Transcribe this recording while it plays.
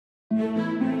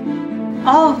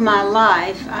All of my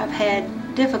life, I've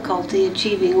had difficulty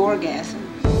achieving orgasm.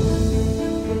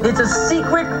 It's a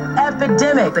secret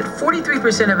epidemic that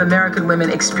 43% of American women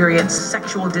experience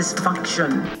sexual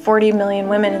dysfunction. 40 million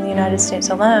women in the United States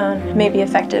alone may be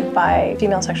affected by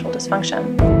female sexual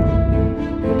dysfunction.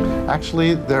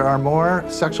 Actually, there are more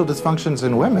sexual dysfunctions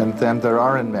in women than there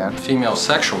are in men. Female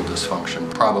sexual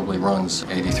dysfunction probably runs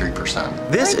 83%.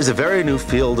 This is a very new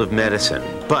field of medicine,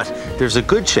 but there's a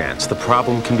good chance the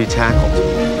problem can be tackled.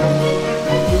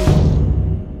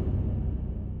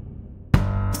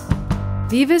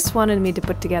 Vivus wanted me to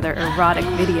put together erotic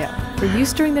video for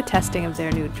use during the testing of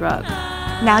their new drug.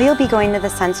 Now you'll be going to the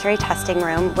sensory testing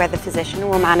room where the physician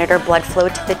will monitor blood flow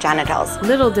to the genitals.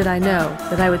 Little did I know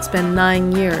that I would spend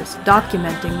 9 years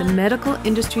documenting the medical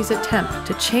industry's attempt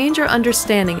to change our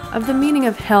understanding of the meaning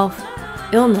of health,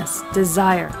 illness,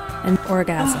 desire, and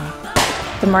orgasm.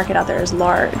 The market out there is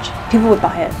large. People would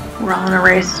buy it. We're all in a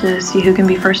race to see who can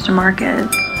be first to market.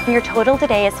 Your total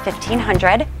today is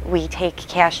 $1,500. We take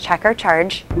cash, check, or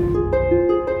charge.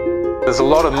 There's a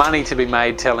lot of money to be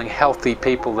made telling healthy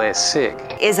people they're sick.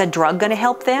 Is a drug going to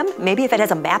help them? Maybe if it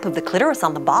has a map of the clitoris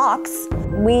on the box.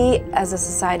 We as a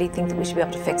society think that we should be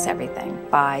able to fix everything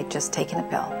by just taking a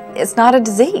pill. It's not a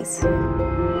disease.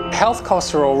 Health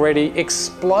costs are already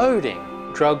exploding.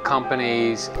 Drug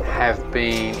companies have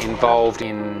been involved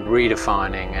in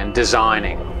redefining and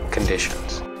designing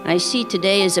conditions. I see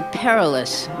today as a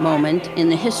perilous moment in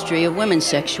the history of women's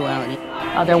sexuality.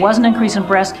 There was an increase in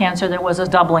breast cancer, there was a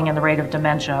doubling in the rate of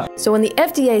dementia. So when the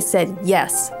FDA said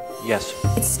yes,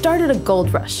 it started a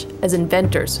gold rush as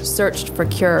inventors searched for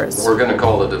cures. We're going to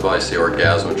call the device the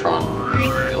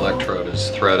orgasmatron. The electrode is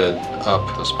threaded up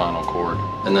the spinal cord,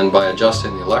 and then by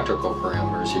adjusting the electrical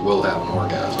parameters, you will have an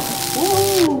orgasm.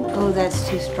 Ooh. Oh, that's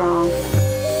too strong.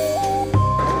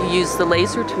 You use the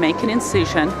laser to make an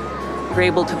incision. You're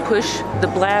able to push the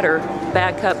bladder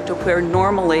back up to where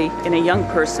normally in a young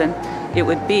person it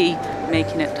would be,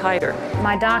 making it tighter.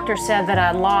 My doctor said that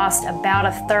I lost about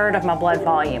 1/3 of my blood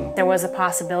volume. There was a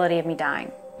possibility of me dying.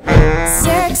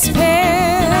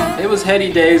 It was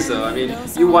heady days though. I mean,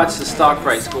 you watch the stock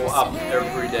price go up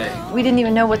every day. We didn't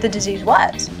even know what the disease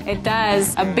was. It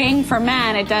does a bing for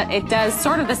men. It does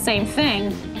sort of the same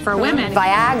thing for women.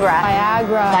 Viagra.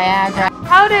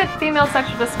 How did female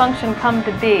sexual dysfunction come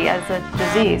to be as a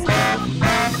disease?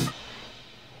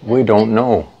 We don't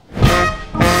know.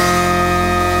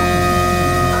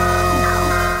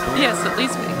 Yes, at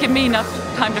least give me enough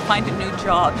time to find a new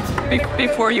job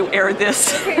before you air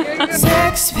this.